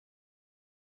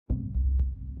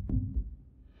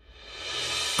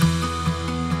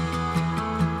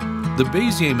The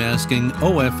Bezier Masking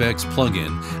OFX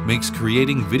plugin makes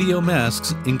creating video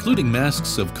masks, including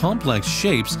masks of complex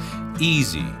shapes,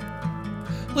 easy.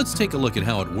 Let's take a look at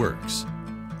how it works.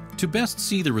 To best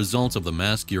see the results of the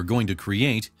mask you're going to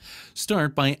create,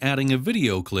 start by adding a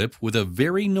video clip with a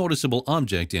very noticeable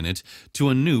object in it to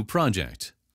a new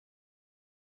project.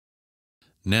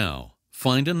 Now,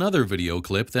 find another video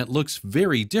clip that looks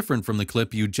very different from the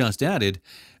clip you just added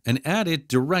and add it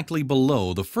directly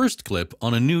below the first clip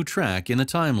on a new track in the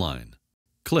timeline.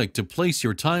 Click to place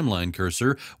your timeline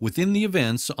cursor within the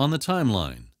events on the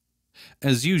timeline.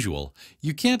 As usual,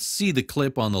 you can't see the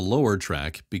clip on the lower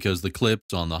track because the clip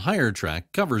on the higher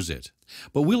track covers it,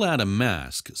 but we'll add a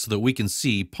mask so that we can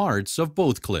see parts of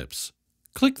both clips.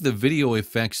 Click the Video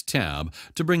Effects tab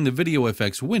to bring the Video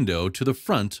Effects window to the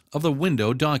front of the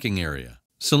window docking area.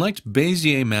 Select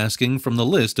Bezier masking from the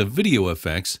list of video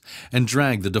effects and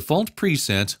drag the default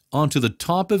preset onto the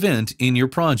top event in your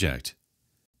project.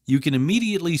 You can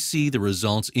immediately see the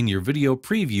results in your video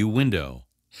preview window.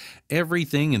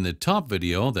 Everything in the top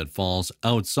video that falls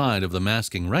outside of the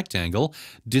masking rectangle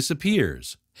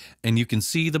disappears, and you can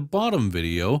see the bottom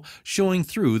video showing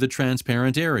through the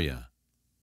transparent area.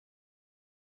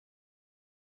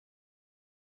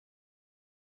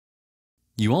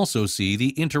 You also see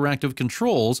the interactive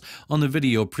controls on the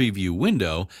video preview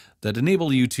window that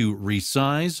enable you to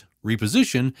resize,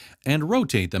 reposition, and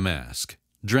rotate the mask.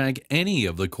 Drag any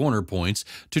of the corner points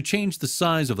to change the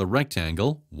size of the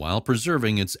rectangle while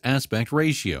preserving its aspect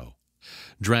ratio.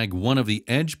 Drag one of the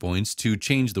edge points to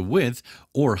change the width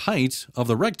or height of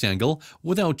the rectangle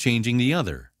without changing the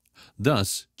other,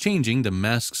 thus changing the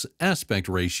mask's aspect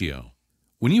ratio.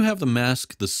 When you have the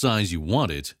mask the size you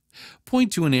want it,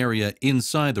 point to an area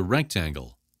inside the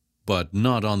rectangle, but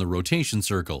not on the rotation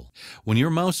circle. When your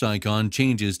mouse icon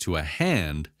changes to a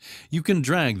hand, you can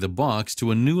drag the box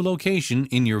to a new location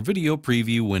in your video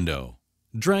preview window.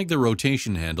 Drag the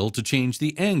rotation handle to change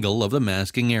the angle of the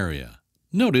masking area.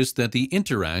 Notice that the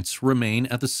interacts remain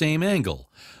at the same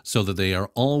angle, so that they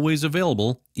are always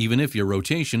available even if your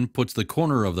rotation puts the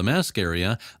corner of the mask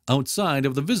area outside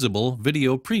of the visible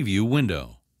video preview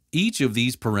window. Each of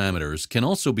these parameters can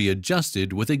also be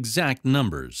adjusted with exact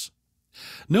numbers.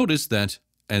 Notice that,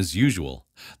 as usual,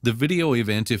 the Video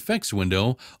Event Effects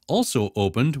window also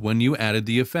opened when you added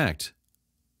the effect.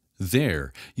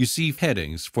 There, you see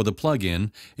headings for the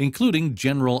plugin, including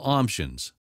general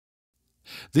options.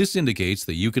 This indicates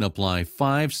that you can apply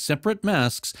 5 separate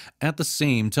masks at the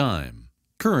same time.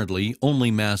 Currently,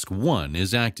 only Mask 1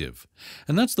 is active,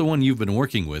 and that's the one you've been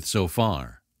working with so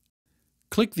far.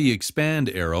 Click the Expand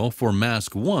arrow for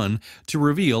Mask 1 to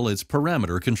reveal its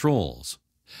parameter controls.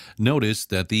 Notice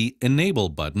that the Enable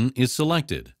button is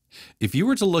selected. If you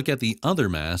were to look at the other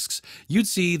masks, you'd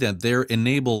see that their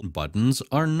Enable buttons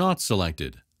are not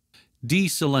selected.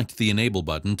 Deselect the Enable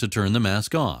button to turn the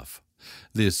mask off.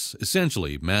 This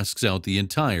essentially masks out the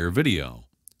entire video.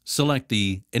 Select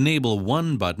the Enable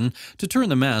 1 button to turn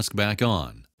the mask back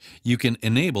on. You can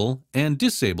enable and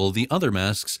disable the other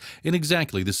masks in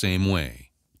exactly the same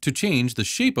way. To change the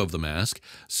shape of the mask,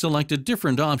 select a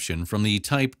different option from the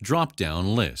Type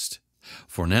drop-down list.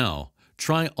 For now,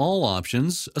 try all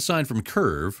options aside from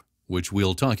Curve, which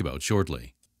we'll talk about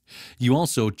shortly. You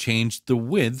also changed the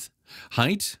width,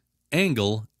 height,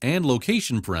 angle, and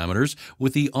location parameters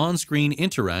with the on-screen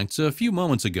interacts a few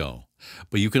moments ago,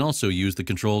 but you can also use the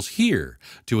controls here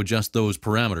to adjust those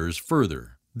parameters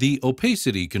further. The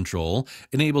opacity control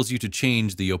enables you to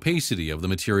change the opacity of the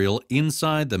material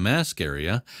inside the mask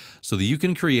area so that you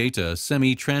can create a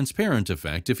semi-transparent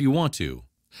effect if you want to.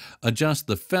 Adjust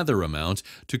the feather amount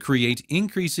to create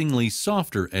increasingly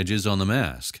softer edges on the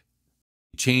mask.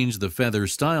 Change the feather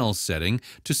style setting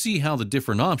to see how the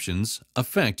different options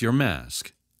affect your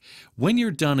mask. When you're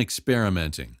done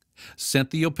experimenting,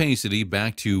 set the opacity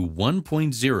back to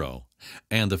 1.0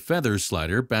 and the feather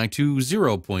slider back to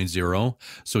 0.0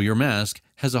 so your mask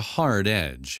has a hard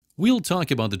edge. We'll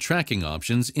talk about the tracking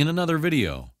options in another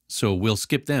video, so we'll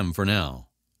skip them for now.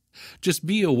 Just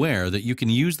be aware that you can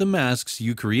use the masks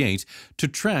you create to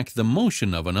track the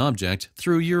motion of an object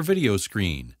through your video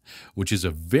screen, which is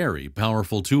a very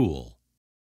powerful tool.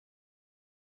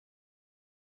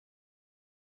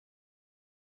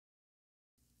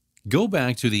 Go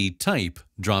back to the Type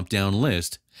drop-down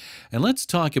list and let's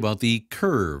talk about the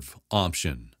Curve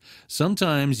option.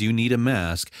 Sometimes you need a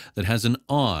mask that has an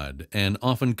odd and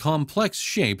often complex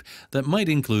shape that might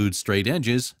include straight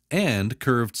edges and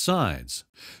curved sides.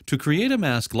 To create a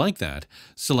mask like that,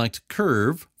 select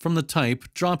Curve from the Type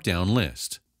drop-down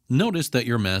list. Notice that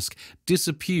your mask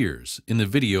disappears in the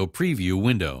video preview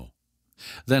window.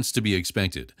 That's to be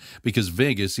expected, because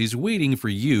Vegas is waiting for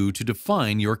you to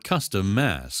define your custom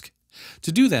mask.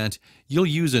 To do that, you'll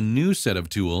use a new set of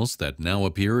tools that now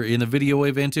appear in the Video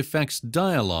Event Effects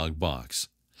dialog box: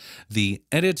 the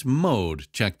Edit Mode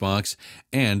checkbox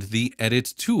and the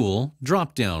Edit Tool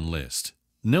drop-down list.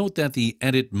 Note that the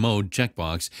Edit Mode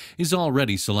checkbox is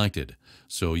already selected,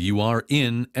 so you are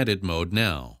in Edit Mode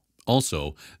now.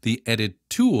 Also, the Edit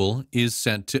Tool is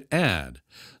set to Add,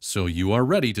 so you are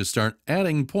ready to start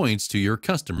adding points to your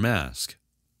custom mask.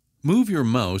 Move your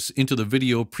mouse into the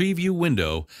video preview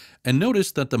window and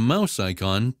notice that the mouse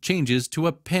icon changes to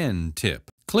a pen tip.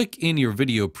 Click in your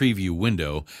video preview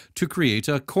window to create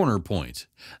a corner point.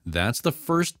 That's the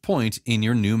first point in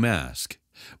your new mask.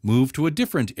 Move to a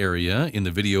different area in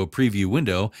the video preview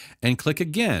window and click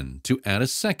again to add a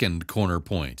second corner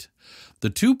point. The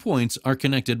 2 points are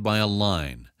connected by a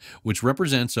line, which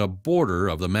represents a border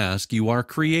of the mask you are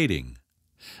creating.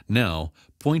 Now,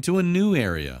 point to a new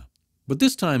area, but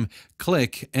this time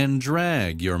click and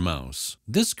drag your mouse.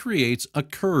 This creates a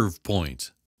curve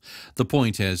point. The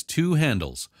point has 2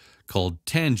 handles, called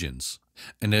tangents,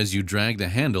 and as you drag the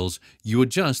handles, you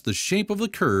adjust the shape of the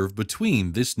curve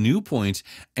between this new point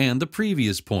and the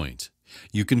previous point.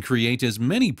 You can create as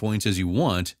many points as you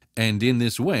want, and in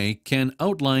this way can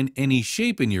outline any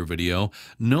shape in your video,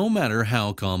 no matter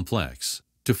how complex.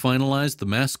 To finalize the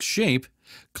mask shape,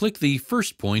 click the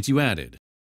first point you added.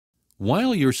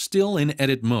 While you're still in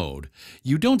edit mode,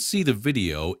 you don't see the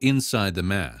video inside the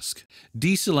mask.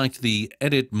 Deselect the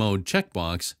Edit Mode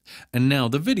checkbox, and now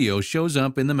the video shows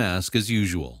up in the mask as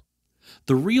usual.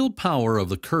 The real power of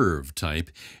the curve type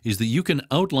is that you can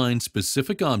outline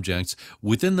specific objects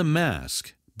within the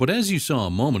mask, but as you saw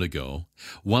a moment ago,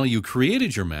 while you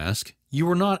created your mask, you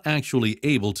were not actually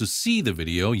able to see the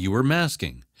video you were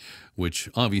masking, which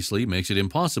obviously makes it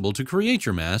impossible to create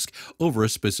your mask over a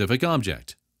specific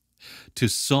object. To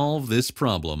solve this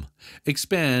problem,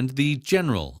 expand the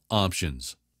General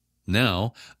options.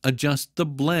 Now, adjust the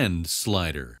Blend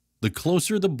slider. The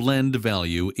closer the blend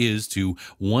value is to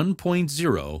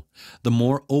 1.0, the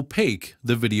more opaque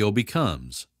the video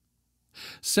becomes.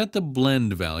 Set the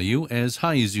blend value as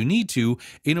high as you need to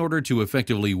in order to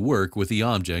effectively work with the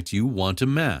object you want to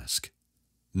mask.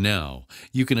 Now,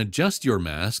 you can adjust your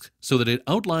mask so that it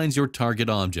outlines your target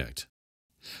object.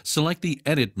 Select the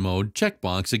Edit Mode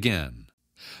checkbox again.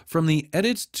 From the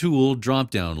Edit Tool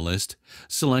drop-down list,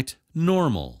 select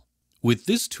Normal. With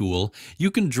this tool, you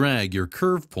can drag your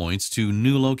curve points to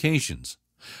new locations.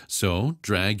 So,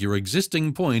 drag your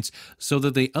existing points so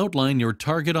that they outline your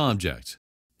target object.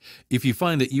 If you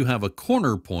find that you have a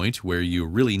corner point where you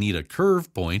really need a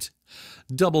curve point,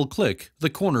 double-click the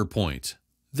corner point.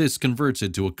 This converts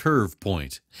it to a curve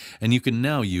point, and you can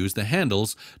now use the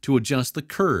handles to adjust the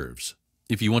curves.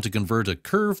 If you want to convert a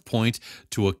curve point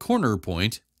to a corner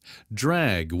point,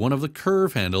 drag one of the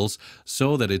curve handles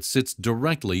so that it sits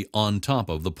directly on top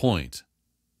of the point.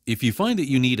 If you find that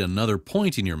you need another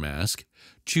point in your mask,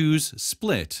 choose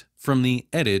Split from the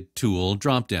Edit Tool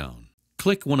drop-down.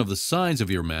 Click one of the sides of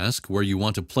your mask where you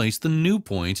want to place the new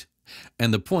point,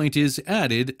 and the point is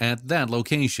added at that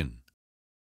location.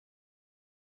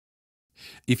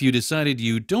 If you decided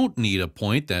you don't need a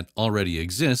point that already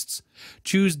exists,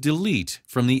 choose Delete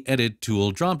from the Edit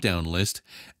Tool drop-down list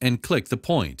and click the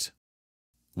point.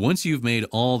 Once you've made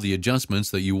all the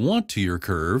adjustments that you want to your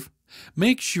curve,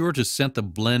 make sure to set the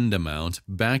blend amount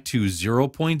back to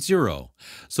 0.0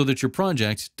 so that your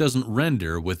project doesn't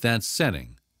render with that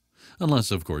setting,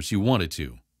 unless of course you want it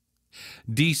to.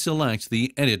 Deselect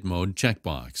the Edit Mode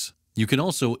checkbox. You can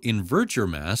also invert your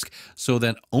mask so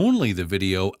that only the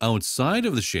video outside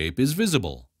of the shape is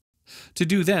visible. To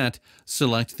do that,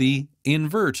 select the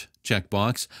Invert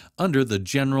checkbox under the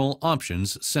General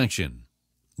Options section.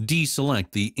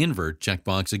 Deselect the Invert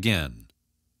checkbox again.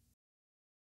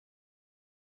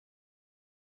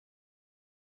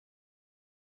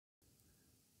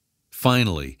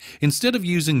 Finally, instead of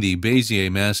using the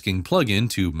Bezier masking plugin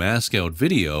to mask out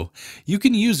video, you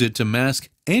can use it to mask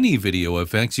any video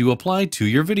effects you apply to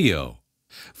your video.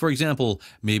 For example,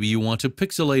 maybe you want to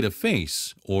pixelate a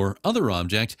face or other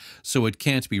object so it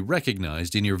can't be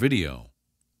recognized in your video.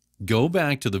 Go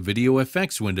back to the Video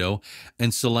Effects window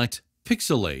and select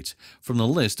Pixelate from the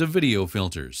list of video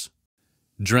filters.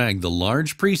 Drag the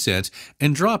large preset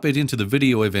and drop it into the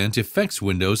Video Event Effects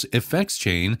window's effects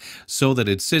chain so that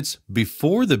it sits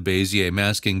before the Bezier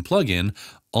masking plugin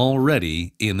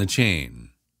already in the chain.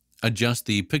 Adjust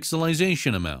the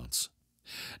pixelization amounts.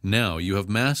 Now you have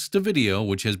masked a video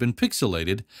which has been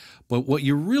pixelated, but what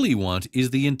you really want is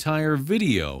the entire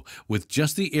video with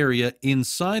just the area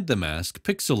inside the mask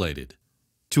pixelated.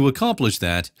 To accomplish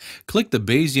that, click the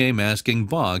Bezier masking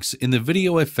box in the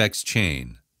Video Effects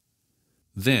chain.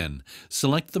 Then,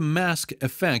 select the Mask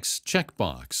Effects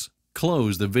checkbox.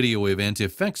 Close the Video Event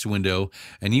Effects window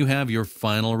and you have your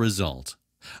final result.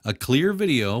 A clear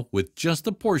video with just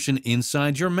the portion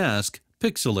inside your mask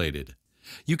pixelated.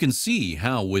 You can see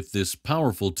how with this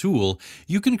powerful tool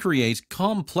you can create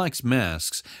complex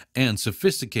masks and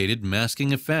sophisticated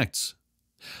masking effects.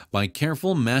 By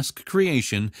careful mask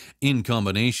creation in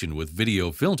combination with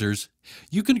video filters,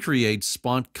 you can create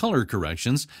spot color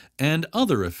corrections and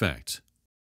other effects.